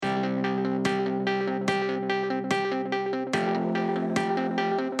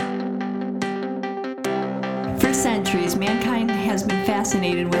centuries, mankind has been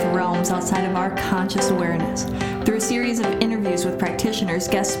fascinated with realms outside of our conscious awareness. Through a series of interviews with practitioners,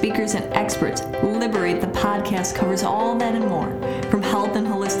 guest speakers, and experts, Liberate the podcast covers all that and more. From health and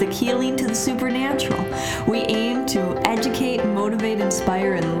holistic healing to the supernatural, we aim to educate, motivate,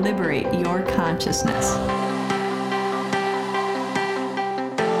 inspire, and liberate your consciousness.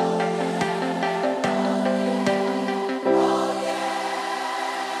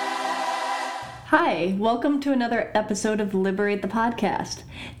 Hi, welcome to another episode of Liberate the Podcast.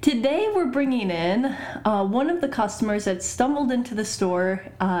 Today we're bringing in one of the customers that stumbled into the store,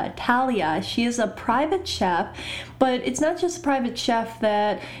 Talia. She is a private chef, but it's not just a private chef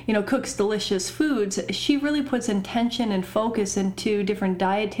that, cooks delicious foods. She really puts intention and focus into different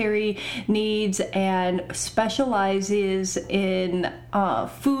dietary needs and specializes in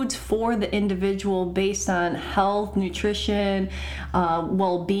foods for the individual based on health, nutrition,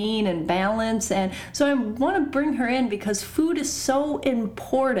 well-being, and balance. And so I want to bring her in because food is so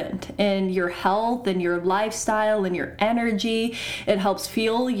important in your health and your lifestyle and your energy. It helps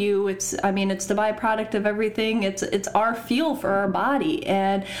fuel you. It's the byproduct of everything. It's our fuel for our body.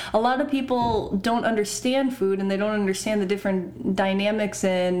 And a lot of people don't understand food, and they don't understand the different dynamics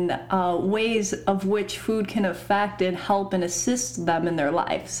and ways of which food can affect and help and assist them in their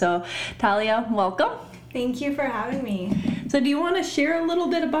life. So Talia, welcome. Thank you for having me. So do you want to share a little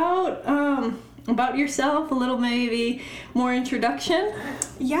bit about yourself, a little maybe more introduction?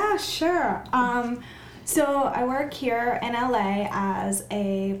 Yeah, sure. So I work here in LA as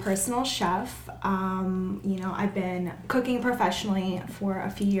a personal chef. I've been cooking professionally for a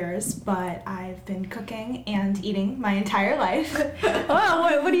few years, but I've been cooking and eating my entire life.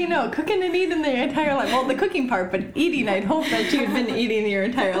 Wow, what do you know? Cooking and eating their entire life. Well, the cooking part, but eating, I'd hope that you've been eating your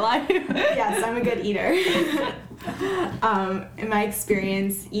entire life. Yes, I'm a good eater. In my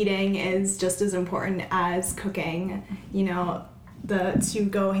experience, eating is just as important as cooking. The two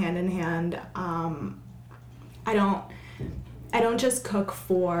go hand in hand. I don't just cook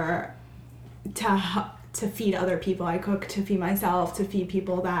to feed other people. I cook to feed myself, to feed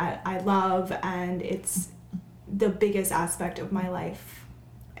people that I love, and it's the biggest aspect of my life.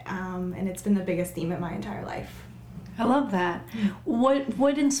 And it's been the biggest theme in my entire life. I love that.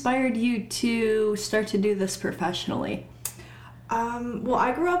 What inspired you to start to do this professionally? Well,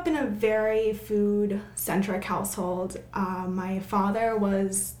 I grew up in a very food-centric household. My father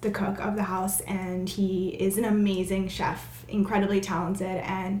was the cook of the house, and he is an amazing chef, incredibly talented,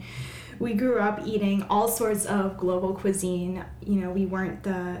 and we grew up eating all sorts of global cuisine. We weren't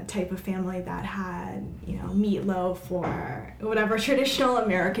the type of family that had, meatloaf or whatever traditional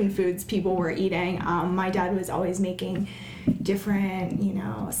American foods people were eating. My dad was always making different,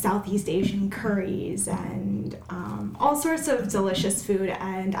 Southeast Asian curries and all sorts of delicious food,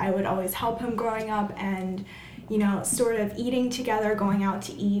 and I would always help him growing up, and sort of eating together, going out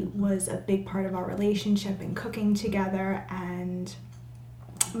to eat was a big part of our relationship, and cooking together. And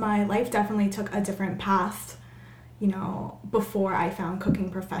my life definitely took a different path, before I found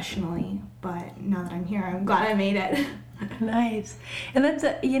cooking professionally, but now that I'm here, I'm glad I made it. Nice. And that's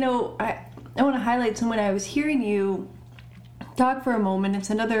I want to highlight when I was hearing you talk for a moment. It's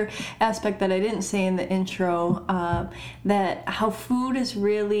another aspect that I didn't say in the intro, that how food is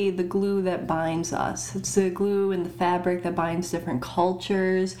really the glue that binds us. It's the glue and the fabric that binds different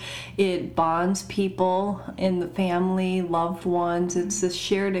cultures. It bonds people in the family, loved ones. It's this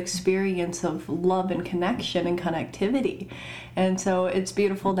shared experience of love and connection and connectivity. And so it's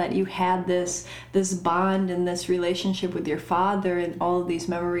beautiful that you had this bond and this relationship with your father and all of these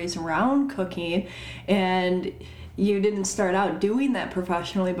memories around cooking. And you didn't start out doing that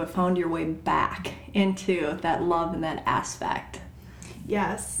professionally, but found your way back into that love and that aspect.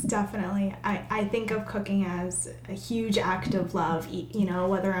 Yes, definitely. I think of cooking as a huge act of love,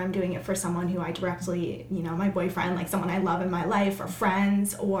 whether I'm doing it for someone who I directly, my boyfriend, like someone I love in my life, or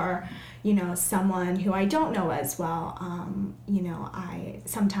friends, or, someone who I don't know as well. I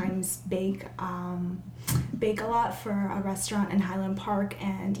sometimes bake a lot for a restaurant in Highland Park,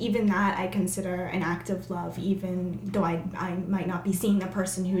 and even that I consider an act of love, even though I might not be seeing the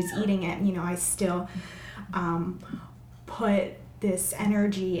person who's eating it. I still put this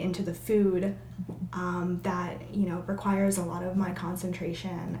energy into the food that requires a lot of my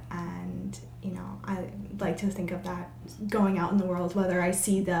concentration, and I like to think of that going out in the world, whether I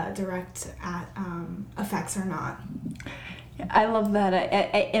see the direct effects or not. I love that.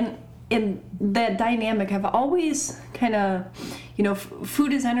 In that dynamic, I've always kind of,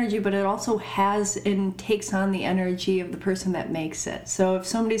 food is energy, but it also has and takes on the energy of the person that makes it. So if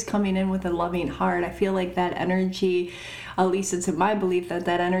somebody's coming in with a loving heart, I feel like that energy, at least it's in my belief, that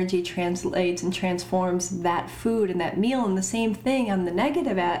energy translates and transforms that food and that meal. And the same thing on the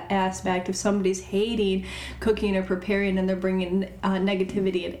negative aspect, if somebody's hating cooking or preparing and they're bringing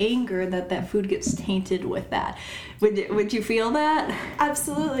negativity and anger, that food gets tainted with that. Would you feel that?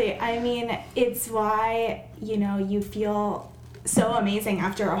 Absolutely. I mean, it's why, you feel so amazing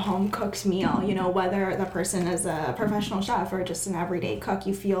after a home-cooked meal, whether the person is a professional chef or just an everyday cook.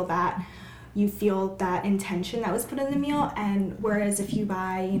 You feel that intention that was put in the meal. And whereas if you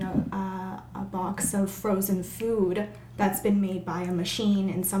buy, a box of frozen food that's been made by a machine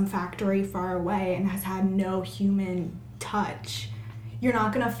in some factory far away and has had no human touch, you're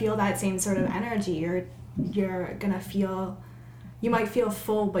not going to feel that same sort of energy. You're going to feel, you might feel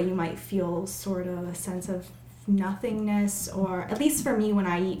full, but you might feel sort of a sense of nothingness, or at least for me, when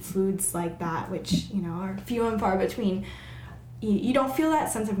I eat foods like that, which, are few and far between, you don't feel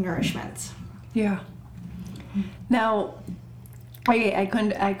that sense of nourishment. Yeah. Now, I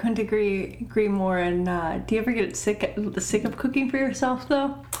couldn't agree more. And do you ever get sick of cooking for yourself,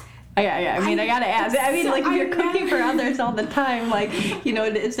 though? I mean, I gotta ask. I mean, like, if you're cooking for others all the time, like,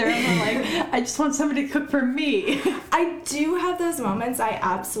 is there ever like, I just want somebody to cook for me? I do have those moments. I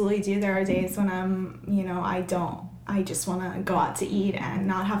absolutely do. There are days when I'm, I just want to go out to eat and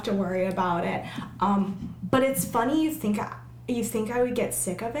not have to worry about it. But it's funny, you think I would get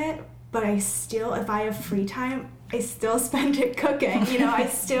sick of it, but I still, if I have free time, I still spend it cooking. I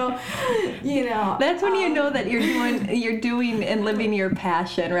still, That's when you know that you're doing and living your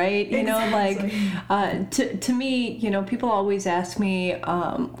passion, right? Exactly. To me, people always ask me,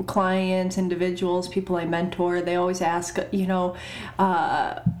 clients, individuals, people I mentor, they always ask,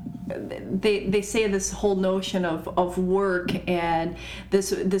 they say this whole notion of work and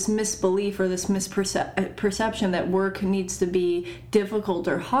this misbelief or this misperception that work needs to be difficult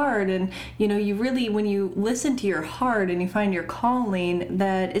or hard. And you really, when you listen to your heart and you find your calling,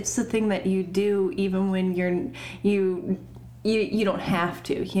 that it's the thing that you do even when you don't have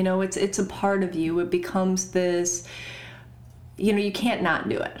to. It's a part of you. It becomes this. You can't not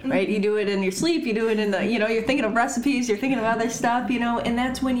do it, right? You do it in your sleep, you do it in the, you're thinking of recipes, you're thinking of other stuff, and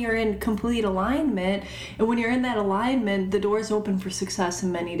that's when you're in complete alignment. And when you're in that alignment, the doors open for success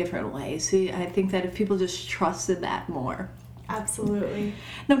in many different ways. So I think that if people just trusted that more. Absolutely.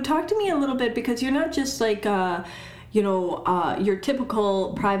 Now, talk to me a little bit, because you're not just like, your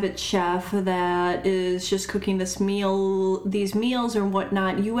typical private chef that is just cooking these meals or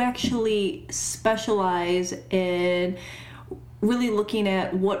whatnot. You actually specialize in really looking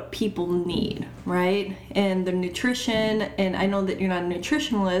at what people need, right? And the nutrition, and I know that you're not a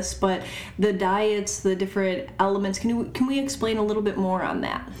nutritionalist, but the diets, the different elements. Can we explain a little bit more on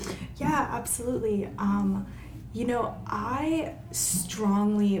that? Yeah, absolutely. I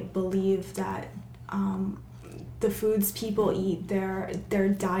strongly believe that the foods people eat, their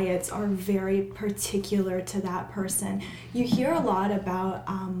diets are very particular to that person. You hear a lot about,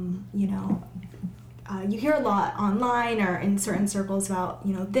 you hear a lot online or in certain circles about,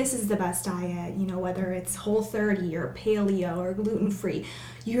 this is the best diet, whether it's Whole30 or paleo or gluten-free.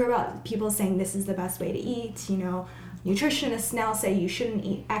 You hear about people saying this is the best way to eat, nutritionists now say you shouldn't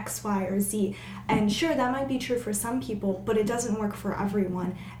eat X, Y, or Z. And sure, that might be true for some people, but it doesn't work for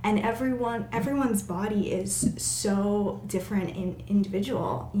everyone. And everyone's body is so different and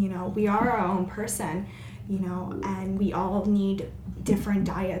individual. We are our own person, and we all need different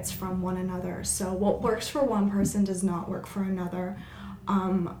diets from one another. So what works for one person does not work for another.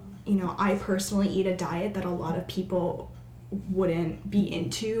 I personally eat a diet that a lot of people wouldn't be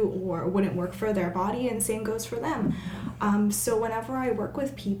into or wouldn't work for their body, and same goes for them. So whenever I work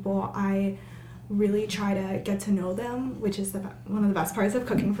with people, I really try to get to know them, which is one of the best parts of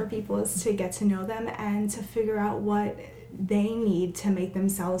cooking for people, is to get to know them and to figure out what they need to make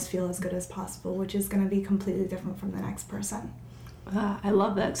themselves feel as good as possible, which is going to be completely different from the next person. I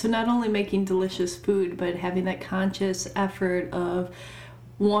love that. So not only making delicious food, but having that conscious effort of,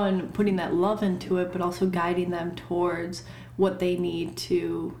 one, putting that love into it, but also guiding them towards what they need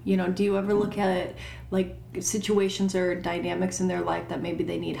to, do you ever look at like situations or dynamics in their life that maybe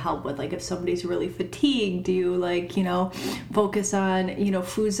they need help with? Like if somebody's really fatigued, do you focus on,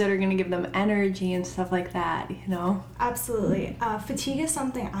 foods that are going to give them energy and stuff like that, Absolutely. Fatigue is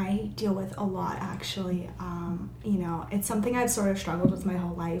something I deal with a lot, actually. It's something I've sort of struggled with my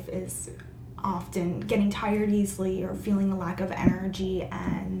whole life, is often getting tired easily or feeling a lack of energy,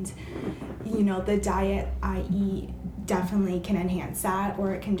 and the diet I eat definitely can enhance that,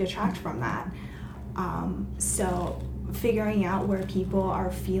 or it can detract from that. So figuring out where people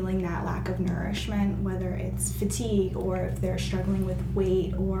are feeling that lack of nourishment, whether it's fatigue or if they're struggling with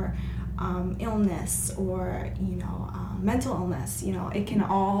weight or illness or mental illness. It can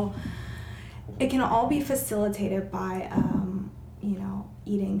all be facilitated by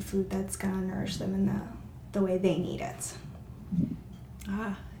eating food that's gonna nourish them in the way they need it.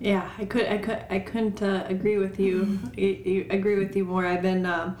 Yeah, I couldn't agree with you. Agree with you more. I've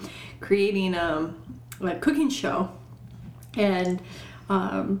been creating a cooking show, and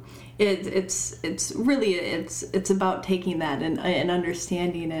it's really about taking that and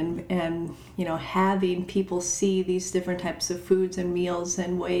understanding and having people see these different types of foods and meals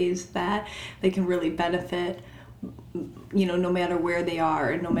and ways that they can really benefit, no matter where they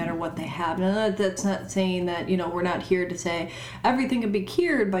are and no matter what they have. Now, that's not saying that, we're not here to say everything can be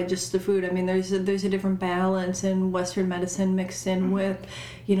cured by just the food. I mean, there's a different balance in Western medicine mixed in with,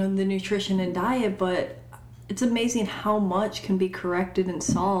 the nutrition and diet, but it's amazing how much can be corrected and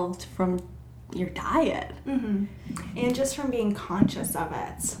solved from your diet. Mm-hmm. And just from being conscious of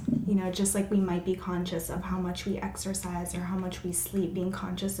it, just like we might be conscious of how much we exercise or how much we sleep, being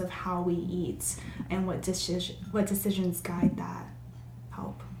conscious of how we eat and what decisions guide that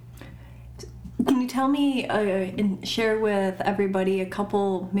help. Can you tell me and share with everybody a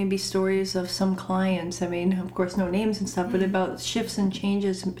couple maybe stories of some clients? I mean, of course, no names and stuff, but about shifts and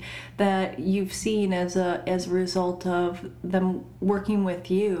changes that you've seen as a result of them working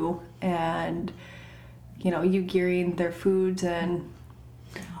with you and, you gearing their foods and...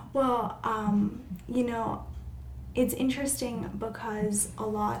 Well, it's interesting because a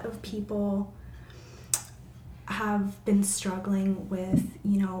lot of people have been struggling with,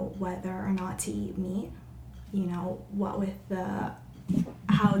 whether or not to eat meat, what with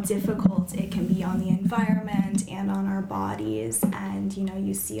how difficult it can be on the environment and on our bodies. And,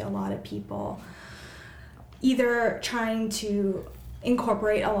 you see a lot of people either trying to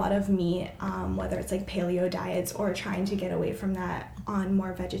incorporate a lot of meat, whether it's like paleo diets or trying to get away from that on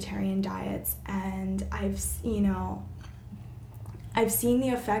more vegetarian diets. And I've seen the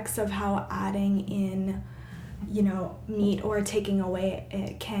effects of how adding in meat or taking away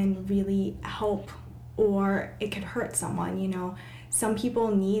it can really help, or it could hurt someone. Some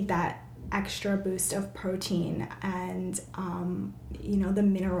people need that extra boost of protein and the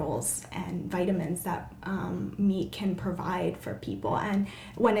minerals and vitamins that meat can provide for people. And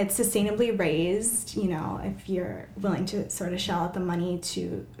when it's sustainably raised, if you're willing to sort of shell out the money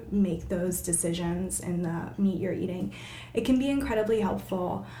to make those decisions in the meat you're eating, it can be incredibly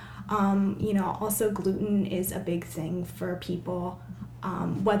helpful. Also gluten is a big thing for people,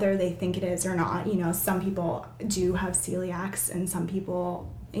 whether they think it is or not. Some people do have celiacs and some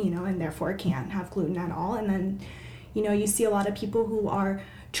people, and therefore can't have gluten at all. And then, you see a lot of people who are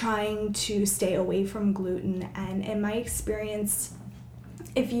trying to stay away from gluten. And in my experience,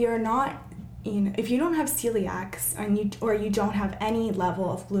 if you're not, if you don't have celiacs or you don't have any level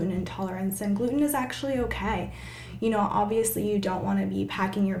of gluten intolerance, then gluten is actually okay. Obviously you don't want to be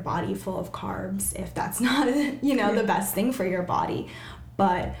packing your body full of carbs if that's not, the best thing for your body.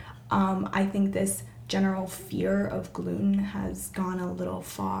 But I think this general fear of gluten has gone a little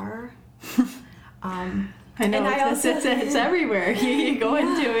far. I know, it's everywhere. You go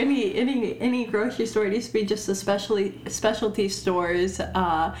into any grocery store. It used to be just specialty stores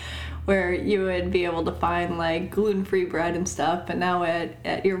where you would be able to find like gluten-free bread and stuff, but now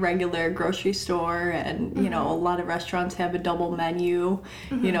at your regular grocery store and a lot of restaurants have a double menu.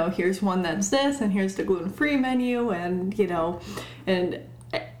 Here's one that's this and here's the gluten-free menu, and and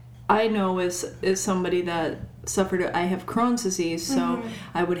I know as somebody that I have Crohn's disease, so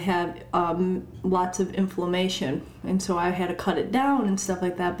I would have lots of inflammation, and so I had to cut it down and stuff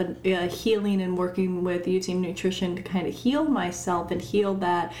like that. But healing and working with using nutrition to kind of heal myself and heal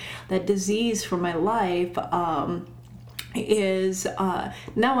that disease from my life is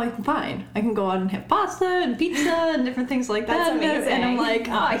now I'm fine. I can go out and have pasta and pizza and different things like that. That's amazing. And I'm like,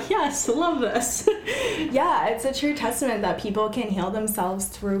 yes, love this. Yeah, it's a true testament that people can heal themselves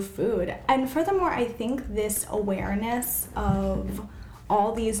through food. And furthermore, I think this awareness of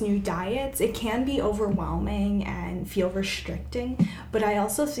all these new diets, it can be overwhelming and feel restricting, but I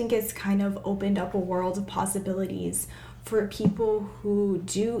also think it's kind of opened up a world of possibilities for people who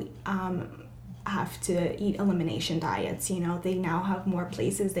do have to eat elimination diets. They now have more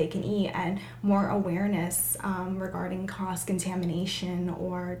places they can eat and more awareness regarding cross-contamination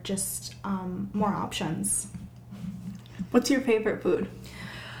or just more options. What's your favorite food?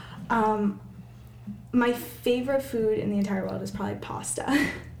 My favorite food in the entire world is probably pasta.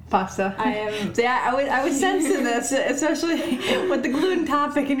 Pasta. I am. So yeah, I was sensing this, especially with the gluten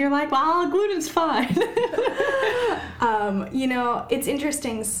topic, and you're like, well, gluten's fine. It's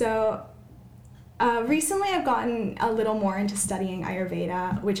interesting. So recently I've gotten a little more into studying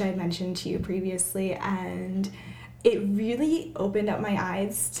Ayurveda, which I mentioned to you previously, and it really opened up my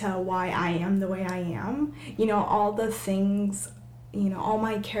eyes to why I am the way I am. All the things, all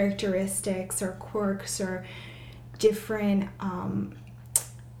my characteristics or quirks or different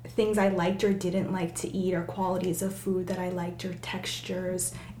things I liked or didn't like to eat, or qualities of food that I liked, or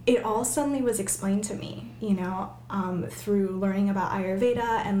textures. It all suddenly was explained to me, through learning about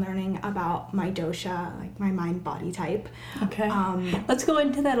Ayurveda and learning about my dosha, like my mind-body type. Okay. Let's go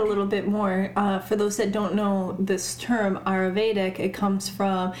into that a little bit more. For those that don't know this term, Ayurvedic,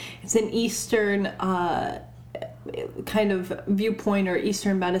 it's an Eastern kind of viewpoint, or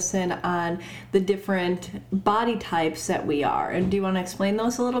Eastern medicine on the different body types that we are. And do you want to explain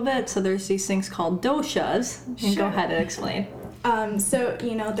those a little bit? So there's these things called doshas. And Go ahead and explain.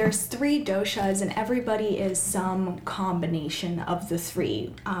 There's 3 doshas, and everybody is some combination of the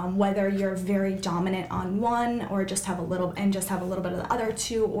 3. Whether you're very dominant on one, or just have a little bit of the other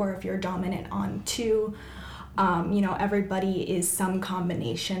 2, or if you're dominant on 2, everybody is some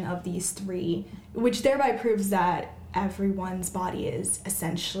combination of these 3, which thereby proves that everyone's body is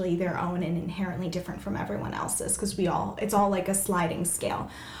essentially their own and inherently different from everyone else's, because it's all like a sliding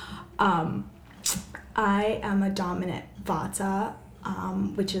scale. I am a dominant Vata,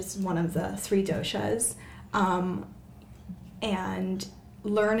 which is one of the 3 doshas, and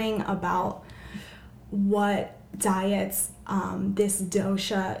learning about what diets this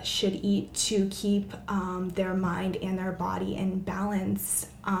dosha should eat to keep their mind and their body in balance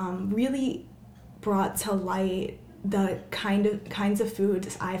really brought to light the kinds of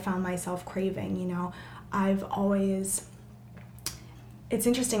foods I found myself craving. It's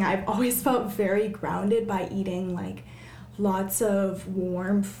interesting, I've always felt very grounded by eating like lots of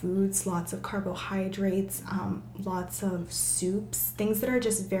warm foods, lots of carbohydrates, lots of soups, things that are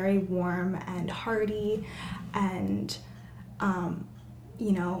just very warm and hearty, and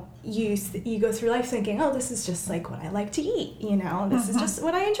you go through life thinking, oh, this is just like what I like to eat, this is just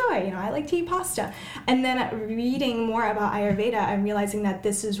what I enjoy, I like to eat pasta. And then reading more about Ayurveda, I'm realizing that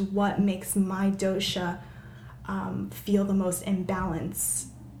this is what makes my dosha feel the most in balance.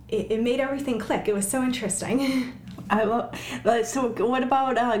 It made everything click. It was so interesting. I love. So, what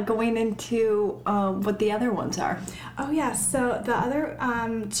about going into what the other ones are? Oh yeah. So the other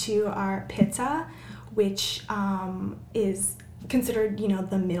 2 are Pitta, which is considered,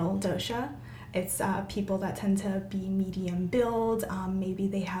 the middle dosha. It's people that tend to be medium build. Maybe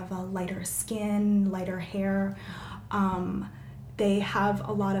they have a lighter skin, lighter hair. They have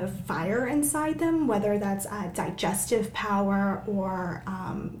a lot of fire inside them, whether that's digestive power or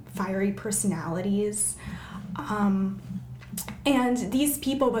fiery personalities. And these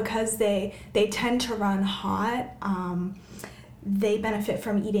people, because they tend to run hot, they benefit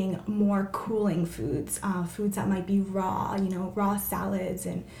from eating more cooling foods, foods that might be raw, raw salads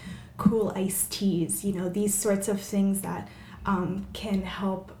and cool iced teas, these sorts of things that can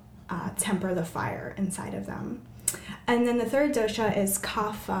help temper the fire inside of them. And then the 3rd dosha is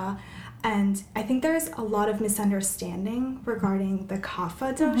Kapha, and I think there's a lot of misunderstanding regarding the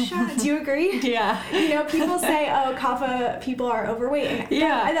Kapha dosha. Do you agree? Yeah. People say, oh, Kapha people are overweight,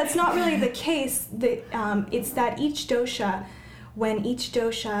 and that's not really the case. It's that when each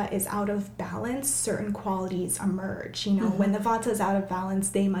dosha is out of balance, certain qualities emerge. When the Vata is out of balance,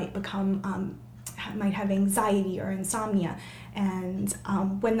 they might might have anxiety or insomnia. And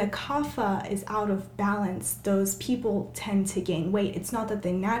when the Kapha is out of balance, those people tend to gain weight. It's not that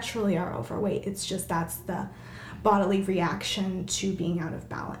they naturally are overweight, it's just that's the bodily reaction to being out of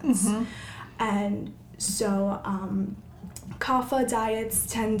balance. Mm-hmm. And so Kapha diets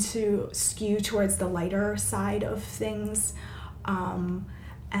tend to skew towards the lighter side of things,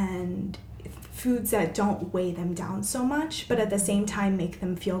 and foods that don't weigh them down so much, but at the same time make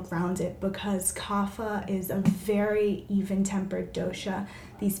them feel grounded, because Kapha is a very even-tempered dosha.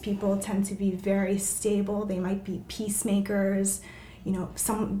 These people tend to be very stable. They might be peacemakers,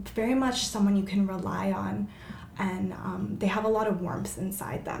 very much someone you can rely on, and they have a lot of warmth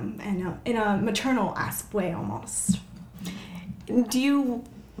inside them, and in a maternal way almost. Do you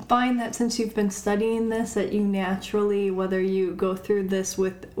find that since you've been studying this, that you naturally, whether you go through this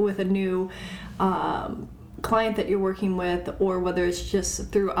with a new client that you're working with, or whether it's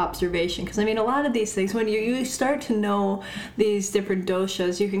just through observation. Because I mean, a lot of these things, when you start to know these different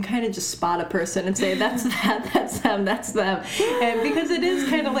doshas, you can kind of just spot a person and say, that's that's them. And because it is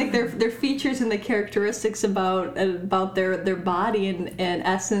kind of like their features and the characteristics about their body and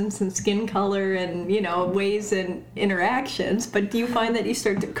essence and skin color and, ways and interactions. But do you find that you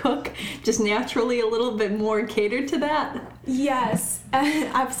start to cook just naturally a little bit more catered to that? Yes,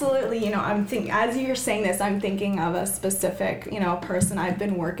 absolutely. As you're saying this, I'm thinking of a specific, person I've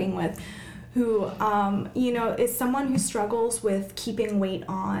been working with who, is someone who struggles with keeping weight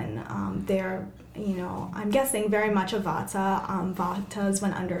on. They're, I'm guessing very much a Vata. Vatas,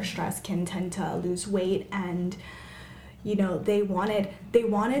 when under stress, can tend to lose weight, and, they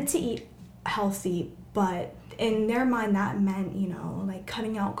wanted to eat healthy, but in their mind that meant, like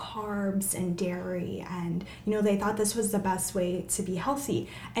cutting out carbs and dairy, and, they thought this was the best way to be healthy.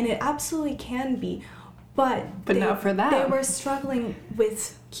 And it absolutely can be, but not for them. They were struggling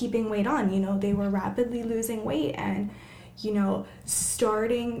with keeping weight on, they were rapidly losing weight and,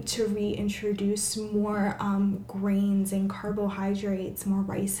 starting to reintroduce more grains and carbohydrates, more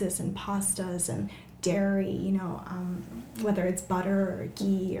rices and pastas and dairy, whether it's butter or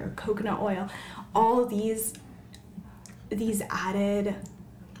ghee or coconut oil. All these added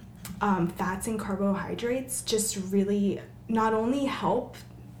fats and carbohydrates just really not only help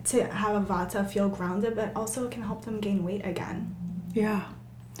to have a Vata feel grounded, but also can help them gain weight again. Yeah.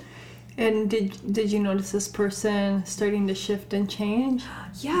 And did you notice this person starting to shift and change?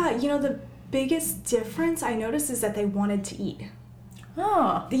 Yeah, the biggest difference I noticed is that they wanted to eat.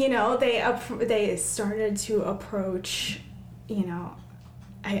 Oh. They started to approach,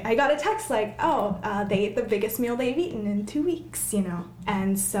 I got a text like, they ate the biggest meal they've eaten in 2 weeks,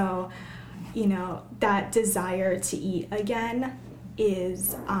 And so, that desire to eat again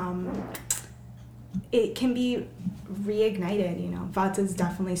is, it can be reignited, Vatas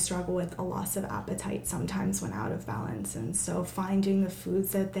definitely struggle with a loss of appetite sometimes when out of balance. And so finding the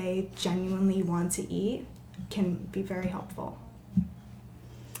foods that they genuinely want to eat can be very helpful.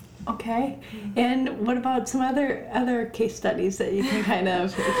 Okay. And what about some other case studies that you can kind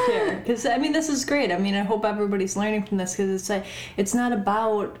of share? Because, I mean, this is great. I mean, I hope everybody's learning from this, because it's not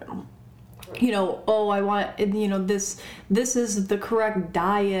about, I want, this is the correct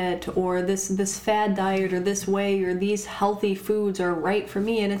diet, or this fad diet, or this way, or these healthy foods are right for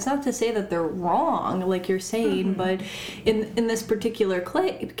me. And it's not to say that they're wrong, like you're saying, but in this particular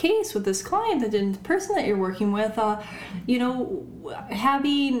case with this client, the person that you're working with,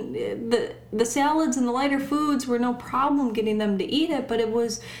 having the salads and the lighter foods were no problem getting them to eat it, but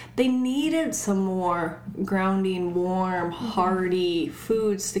they needed some more grounding, warm, hearty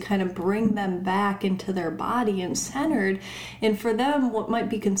foods to kind of bring them back into their body and centered. And for them, what might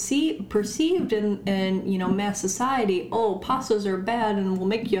be perceived in mass society, pastas are bad and will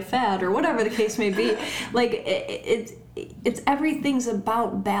make you fat, or whatever the case may be, like it's everything's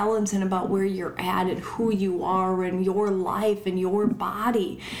about balance and about where you're at and who you are and your life and your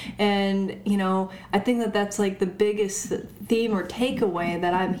body. And I think that's like the biggest theme or takeaway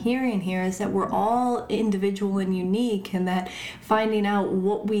that I'm hearing here, is that we're all individual and unique, and that finding out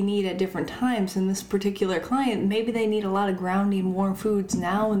what we need at different times. In this particular client, maybe they need a lot of grounding, warm foods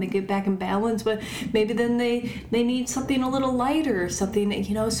now when they get back in balance, but maybe then they need something a little lighter, or something,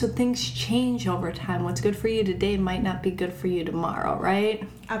 so things change over time. What's good for you today might not be good for you tomorrow, right?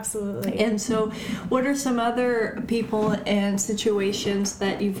 Absolutely. And so what are some other people and situations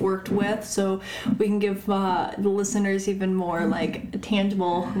that you've worked with, so we can give the listeners even more like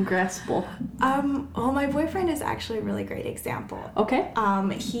tangible and graspable? My boyfriend is actually a really great example. Okay.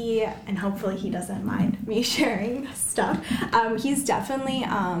 And hopefully he doesn't mind me sharing stuff. He's definitely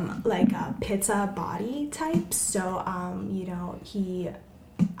like a pizza body type. So he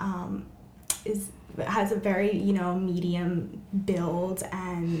has a very medium build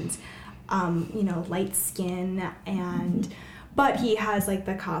and light skin, but he has like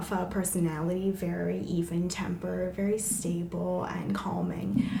the Kapha personality, very even temper, very stable and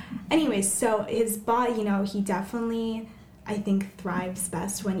calming. Anyway, so his body, he definitely, I think, thrives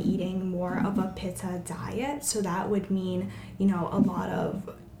best when eating more of a pitta diet. So that would mean a lot of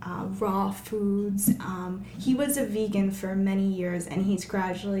raw foods. He was a vegan for many years, and he's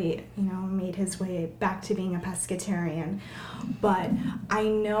gradually, made his way back to being a pescatarian. But I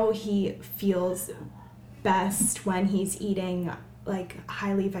know he feels best when he's eating like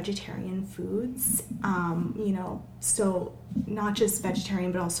highly vegetarian foods. So not just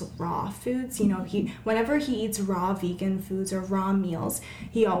vegetarian, but also raw foods. Whenever he eats raw vegan foods or raw meals,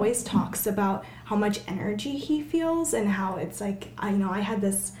 he always talks about how much energy he feels and how it's like, I had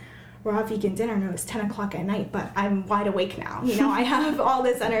this raw vegan dinner, no, it's 10 o'clock at night, but I'm wide awake now. You know, I have all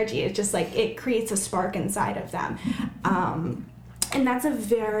this energy. It's just like, it creates a spark inside of them. And that's a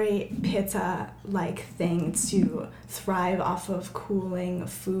very Pitta-like thing, to thrive off of cooling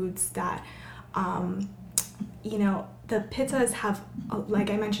foods that, you know, the Pittas have, like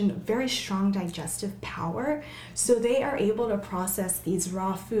I mentioned, very strong digestive power. So they are able to process these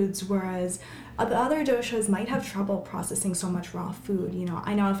raw foods, whereas the other doshas might have trouble processing so much raw food. You know,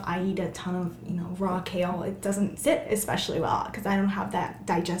 I know if I eat a ton of, you know, raw kale, it doesn't sit especially well because I don't have that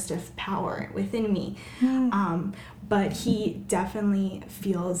digestive power within me. But he definitely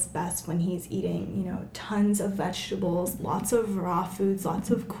feels best when he's eating, you know, tons of vegetables, lots of raw foods, lots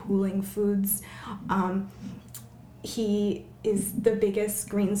of cooling foods. He is the biggest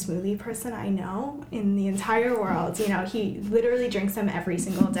green smoothie person I know in the entire world. You know, he literally drinks them every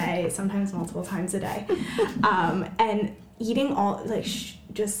single day, sometimes multiple times a day. And eating all, like,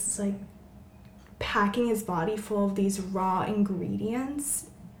 just, like, packing his body full of these raw ingredients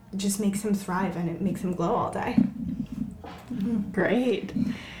just makes him thrive, and it makes him glow all day. Great.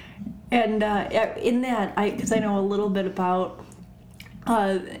 And in that, because I know a little bit about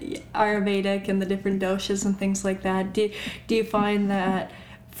Ayurvedic and the different doshas and things like that, do you find that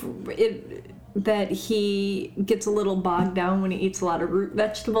that he gets a little bogged down when he eats a lot of root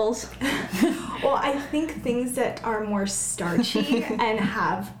vegetables? Well, I think things that are more starchy and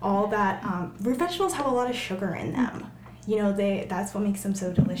have all that, root vegetables have a lot of sugar in them. You know, that's what makes them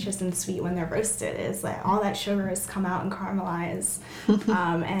so delicious and sweet when they're roasted, is like all that sugar has come out and caramelized.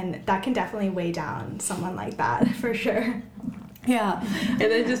 And that can definitely weigh down someone like that, for sure. Yeah, and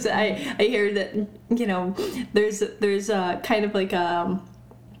then just I hear that, you know, there's kind of like a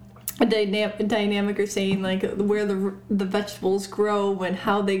dynamic or saying, like, where the vegetables grow and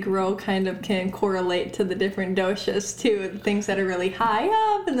how they grow kind of can correlate to the different doshas too. Things that are really high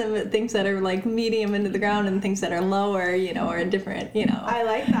up, and then things that are like medium into the ground, and things that are lower, you know, are different, you know. I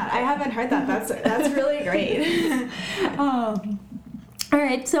like that. I haven't heard that. That's really great. All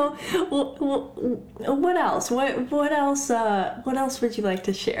right. So, what else? What else would you like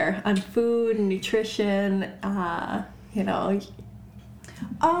to share on food and nutrition? You know.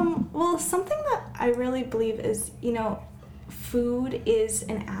 Well, something that I really believe is, you know, food is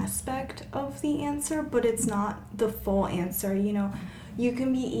an aspect of the answer, but it's not the full answer. You know, you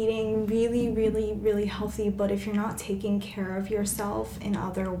can be eating really, really, really healthy, but if you're not taking care of yourself in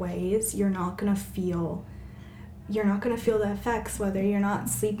other ways, you're not gonna feel the effects, whether you're not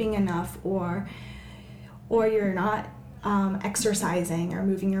sleeping enough or you're not exercising or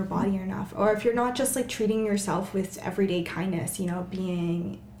moving your body enough, or if you're not just like treating yourself with everyday kindness, you know,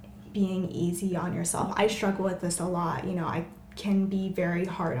 being easy on yourself. I struggle with this a lot. You know, I can be very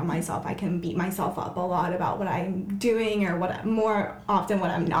hard on myself. I can beat myself up a lot about what I'm doing, or more often what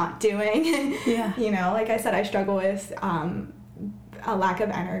I'm not doing. Yeah. You know, like I said, I struggle with a lack of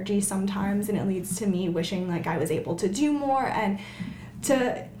energy sometimes, and it leads to me wishing like I was able to do more, and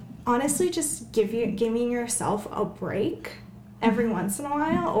to honestly just giving yourself a break every once in a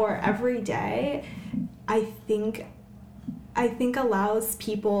while or every day, I think allows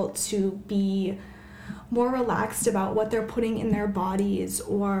people to be more relaxed about what they're putting in their bodies,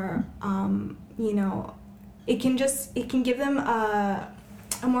 or you know, it can give them a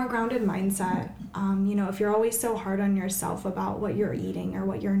more grounded mindset. You know, if you're always so hard on yourself about what you're eating or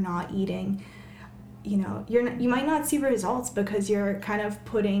what you're not eating, you know, you might not see results because you're kind of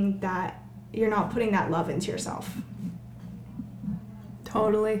you're not putting that love into yourself.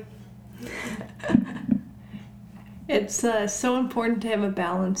 Totally. It's so important to have a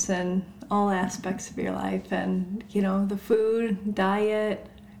balance in all aspects of your life, and, you know, the food, diet,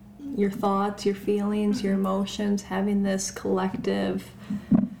 your thoughts, your feelings, your emotions, having this collective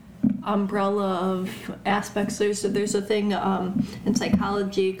umbrella of aspects. There's a thing in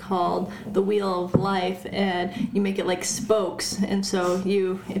psychology called the wheel of life, and you make it like spokes, and so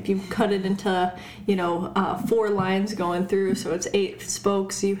if you cut it into, you know, 4 lines going through, so it's 8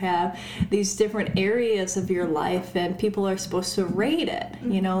 spokes, you have these different areas of your life, and people are supposed to rate it,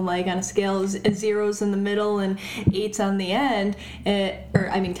 you know, like on a scale of 0's in the middle and 8's on the end,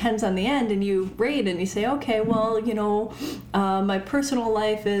 10's on the end, and you rate and you say, okay, well, you know, my personal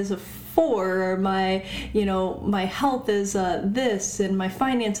life is a 4, or my health is this, and my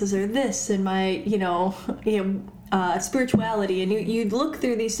finances are this, and my spirituality, and you look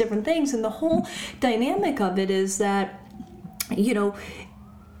through these different things, and the whole dynamic of it is that, you know,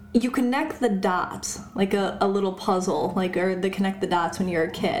 you connect the dots like a little puzzle, or they connect the dots when you're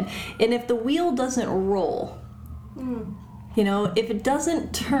a kid, and if the wheel doesn't roll, you know, if it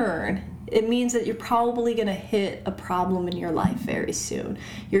doesn't turn, it means that you're probably going to hit a problem in your life very soon.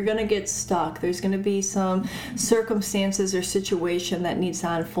 You're going to get stuck. There's going to be some circumstances or situation that needs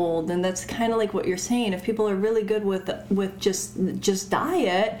to unfold, and that's kind of like what you're saying. If people are really good with just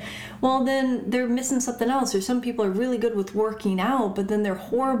diet, well, then they're missing something else. Or some people are really good with working out, but then they're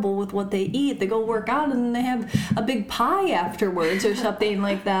horrible with what they eat. They go work out and then they have a big pie afterwards or something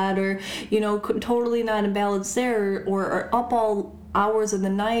like that, or totally not in balance there, or are up all hours of the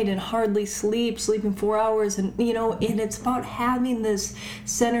night and hardly sleeping 4 hours, and and it's about having this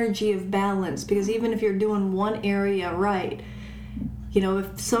synergy of balance, because even if you're doing one area right,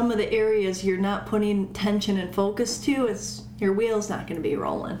 if some of the areas you're not putting tension and focus to, your wheel's not going to be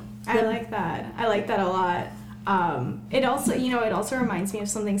rolling. I like that a lot. It also reminds me of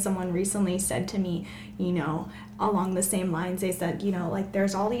something someone recently said to me, along the same lines. They said,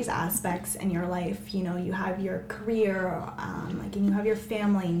 there's all these aspects in your life, you have your career, and you have your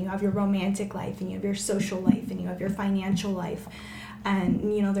family, and you have your romantic life, and you have your social life, and you have your financial life, and,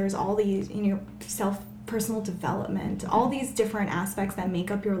 there's all these, personal development, all these different aspects that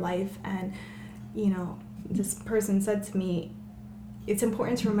make up your life. And, this person said to me, it's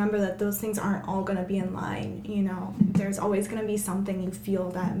important to remember that those things aren't all going to be in line. There's always going to be something you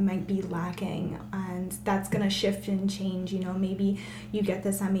feel that might be lacking, and that's going to shift and change. Maybe you get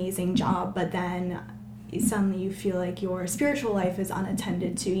this amazing job, but then suddenly you feel like your spiritual life is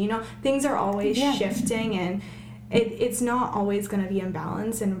unattended to. Things are always shifting, and it's not always going to be in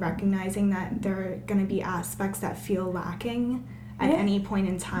balance, and recognizing that there are going to be aspects that feel lacking at any point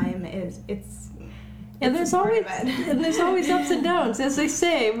in time and there's always ups and downs, as they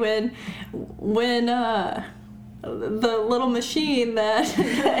say, when the little machine that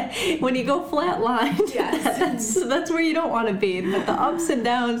when you go flatline, that's where you don't want to be. But the ups and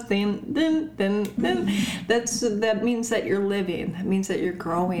downs, then that means that you're living. That means that you're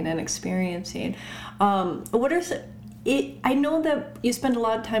growing and experiencing. I know that you spend a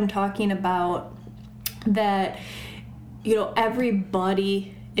lot of time talking about that.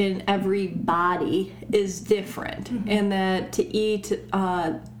 Everybody in every body is different, and that to eat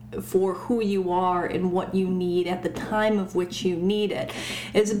for who you are and what you need at the time of which you need it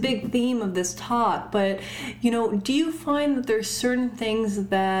is a big theme of this talk. But do you find that there's certain things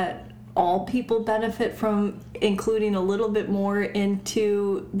that all people benefit from including a little bit more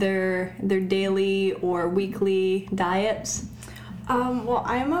into their daily or weekly diets? Well,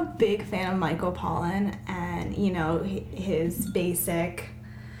 I'm a big fan of Michael Pollan, and his basic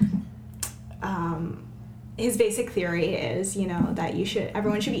theory is, that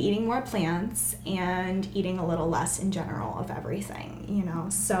everyone should be eating more plants and eating a little less in general of everything,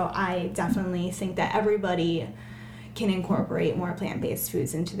 So I definitely think that everybody can incorporate more plant-based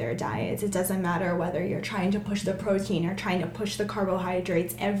foods into their diets. It doesn't matter whether you're trying to push the protein or trying to push the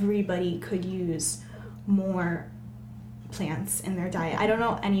carbohydrates. Everybody could use more plants in their diet. I don't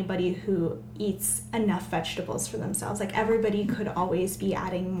know anybody who eats enough vegetables for themselves. Everybody could always be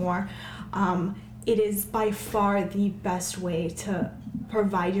adding more. It is by far the best way to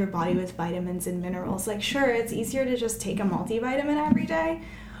provide your body with vitamins and minerals. Sure, it's easier to just take a multivitamin every day,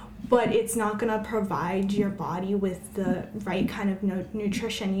 but it's not going to provide your body with the right kind of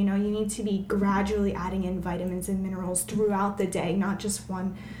nutrition. You need to be gradually adding in vitamins and minerals throughout the day, not just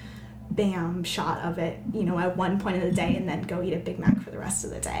one bam shot of it, at one point of the day, and then go eat a Big Mac for the rest of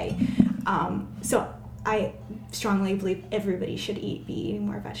the day. So I strongly believe everybody should be eating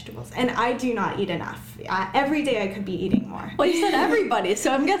more vegetables. And I do not eat enough. Every day I could be eating more. Well, you said everybody,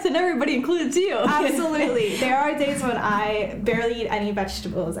 so I'm guessing everybody includes you. Absolutely. There are days when I barely eat any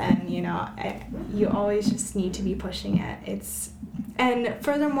vegetables, and, you always just need to be pushing it. And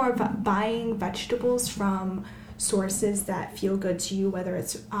furthermore, buying vegetables from sources that feel good to you, whether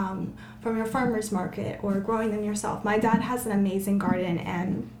it's from your farmer's market or growing them yourself. My dad has an amazing garden,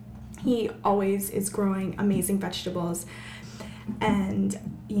 and he always is growing amazing vegetables, and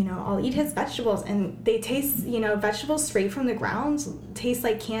I'll eat his vegetables, and they taste, vegetables straight from the ground taste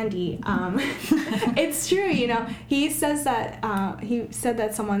like candy. It's true. He says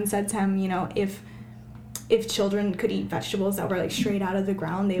that someone said to him, if children could eat vegetables that were straight out of the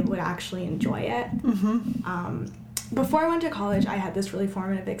ground, they would actually enjoy it. Before I went to college, I had this really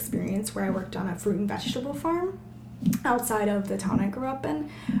formative experience where I worked on a fruit and vegetable farm outside of the town I grew up in,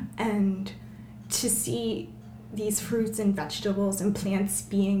 and to see these fruits and vegetables and plants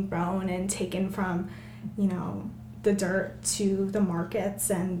being grown and taken from, the dirt to the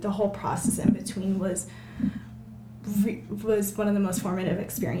markets, and the whole process in between was one of the most formative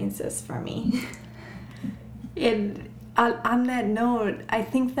experiences for me. And on that note, I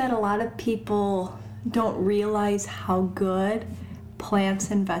think that a lot of people don't realize how good plants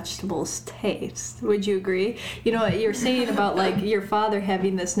and vegetables taste. Would you agree? You know, you're saying about like your father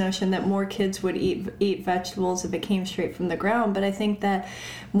having this notion that more kids would eat vegetables if it came straight from the ground, but I think that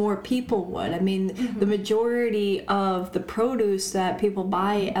more people would. I mean, the majority of the produce that people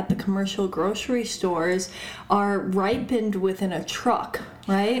buy at the commercial grocery stores are ripened within a truck,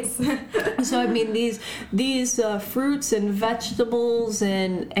 right? So I mean, these fruits and vegetables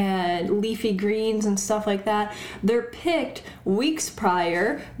and leafy greens and stuff like that, they're picked weeks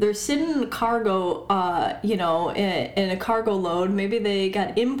prior. They're sitting in a cargo, in a cargo load. Maybe they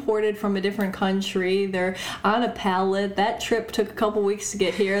got imported from a different country. They're on a pallet. That trip took a couple weeks to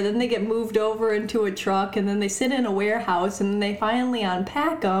get here. Then they get moved over into a truck, and then they sit in a warehouse, and then they finally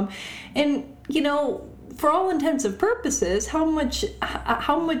unpack them. And, you know, for all intents and purposes, how much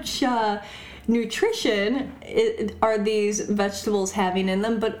nutrition are these vegetables having in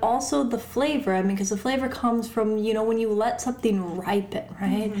them, but also the flavor. I mean, because the flavor comes from, you know, when you let something ripen,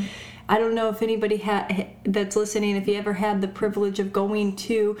 right? Mm-hmm. I don't know if anybody that's listening, if you ever had the privilege of going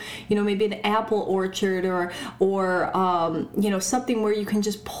to, you know, maybe an apple orchard or you know, something where you can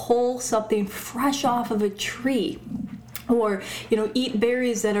just pull something fresh off of a tree. Or, you know, eat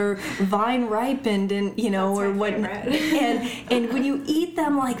berries that are vine ripened, and, you know, That's or what. And when you eat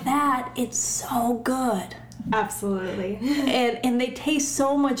them like that, it's so good. Absolutely. And they taste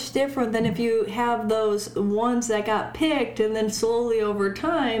so much different than if you have those ones that got picked and then slowly over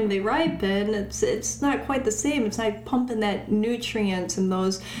time they ripen. It's not quite the same. It's like pumping that nutrients and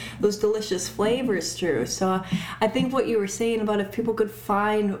those delicious flavors through. So I think what you were saying about if people could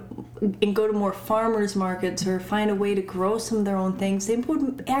find and go to more farmers markets or find a way to grow some of their own things, they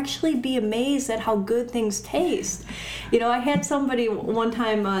would actually be amazed at how good things taste. You know, I had somebody one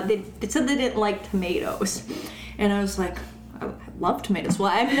time, they said they didn't like tomatoes. And I was like, I love tomatoes.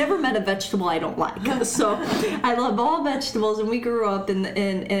 Well, I've never met a vegetable I don't like. So I love all vegetables. And we grew up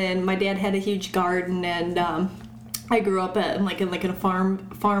and my dad had a huge garden, and I grew up in a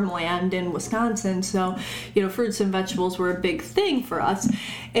farmland in Wisconsin. So, you know, fruits and vegetables were a big thing for us.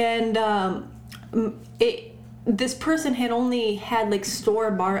 And this person had only had like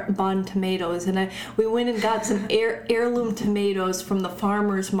store-bought tomatoes, and we went and got some heirloom tomatoes from the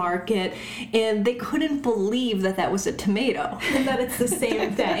farmer's market, and they couldn't believe that was a tomato. And that it's the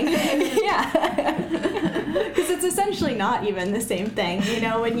same thing. Yeah. Because it's essentially not even the same thing. You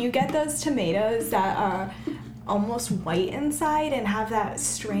know, when you get those tomatoes that are almost white inside and have that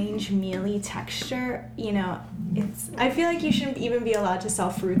strange mealy texture, you know, I feel like you shouldn't even be allowed to sell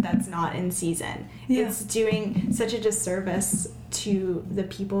fruit that's not in season. Yeah. It's doing such a disservice to the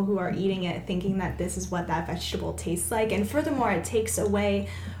people who are eating it, thinking that this is what that vegetable tastes like. And furthermore, it takes away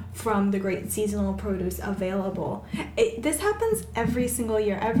from the great seasonal produce available. This happens every single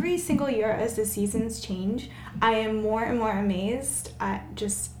year. Every single year as the seasons change, I am more and more amazed at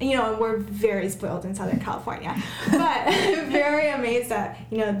just, you know, we're very spoiled in Southern California, but very amazed at,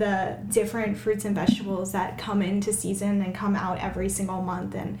 you know, the different fruits and vegetables that come into season and come out every single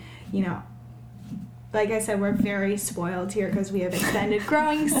month. And, you know, like I said, we're very spoiled here because we have extended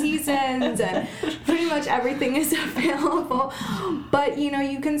growing seasons and pretty much everything is available. But, you know,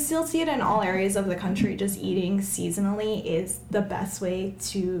 you can still see it in all areas of the country. Just eating seasonally is the best way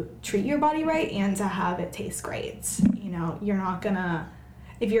to treat your body right and to have it taste great. You know, you're not gonna...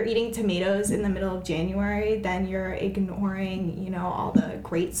 If you're eating tomatoes in the middle of January, then you're ignoring, you know, all the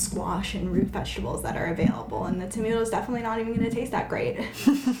great squash and root vegetables that are available. And the tomato's definitely not even going to taste that great.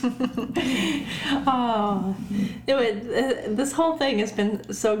 Oh, this whole thing has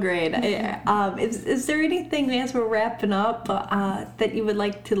been so great. Is there anything, as we're wrapping up, that you would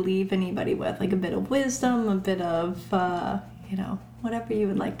like to leave anybody with? Like a bit of wisdom, a bit of, you know, whatever you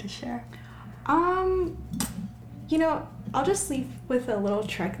would like to share? You know, I'll just leave with a little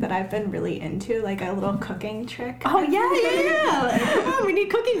trick that I've been really into, like a little cooking trick. Oh, yeah. Come on, we need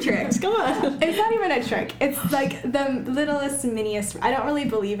cooking tricks. Come on. It's not even a trick. It's like the littlest, miniest. I don't really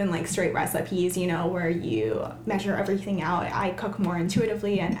believe in like straight recipes, you know, where you measure everything out. I cook more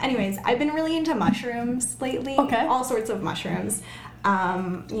intuitively. And anyways, I've been really into mushrooms lately. Okay. All sorts of mushrooms,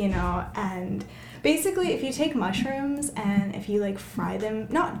 you know, and... Basically, if you take mushrooms and if you like fry them,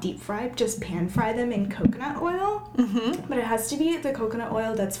 not deep fry, just pan fry them in coconut oil, but it has to be the coconut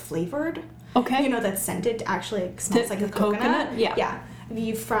oil that's flavored. Okay. You know, that's scented, actually it smells like a coconut. Yeah. Yeah. If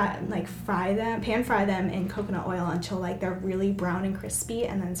you pan fry them in coconut oil until like they're really brown and crispy,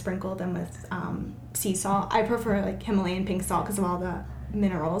 and then sprinkle them with sea salt. I prefer like Himalayan pink salt because of all the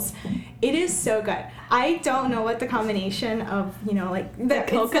minerals. It is so good. I don't know what the combination of, like the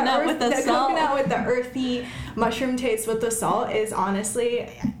coconut with the salt. Coconut with the earthy mushroom taste with the salt is honestly,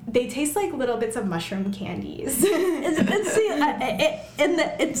 they taste like little bits of mushroom candies.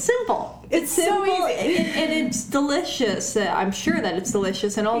 It's simple. It's simple, so easy. and it's delicious. I'm sure that it's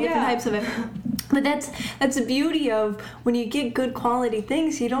delicious and all different types of it. But that's the beauty of when you get good quality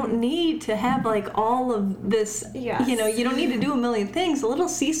things, you don't need to have like all of this. Yes. You don't need to do a million things. A little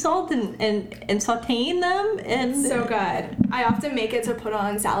sea salt and sauteing them, and it's so good. I often make it to put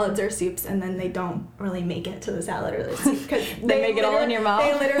on salads or soups, and then they don't really make it to the salad or the soup because they make it all in your mouth.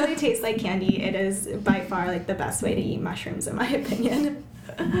 They literally taste like candy. It is by far like the best way to eat mushrooms, in my opinion.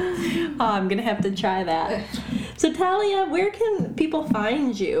 Oh, I'm gonna have to try that. So Talia, where can people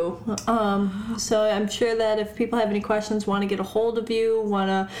find you? So I'm sure that if people have any questions, want to get a hold of you,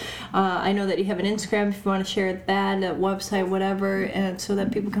 I know that you have an Instagram. If you want to share that, a website, whatever, and so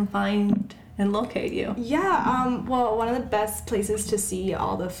that people can find and locate you. Yeah, well, one of the best places to see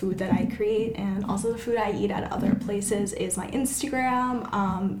all the food that I create and also the food I eat at other places is my Instagram.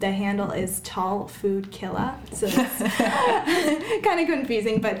 The handle is Tal Food Killa, so that's kind of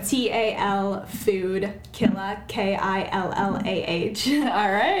confusing, but TAL Food Killa, KILLAH.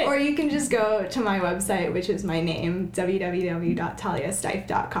 All right. Or you can just go to my website, which is my name,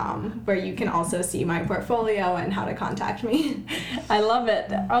 www.taliastife.com, where you can also see my portfolio and how to contact me. I love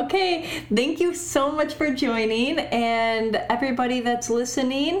it. Okay, thank you so much for joining, and everybody that's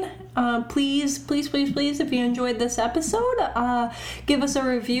listening, please, if you enjoyed this episode, give us a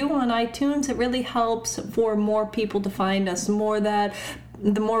review on iTunes. It really helps for more people to find us. The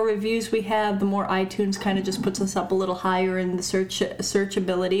more reviews we have, the more iTunes kind of just puts us up a little higher in the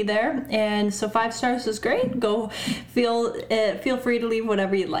searchability there. And so 5 stars is great. Go feel free to leave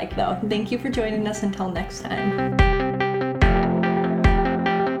whatever you'd like, though. Thank you for joining us. Until next time.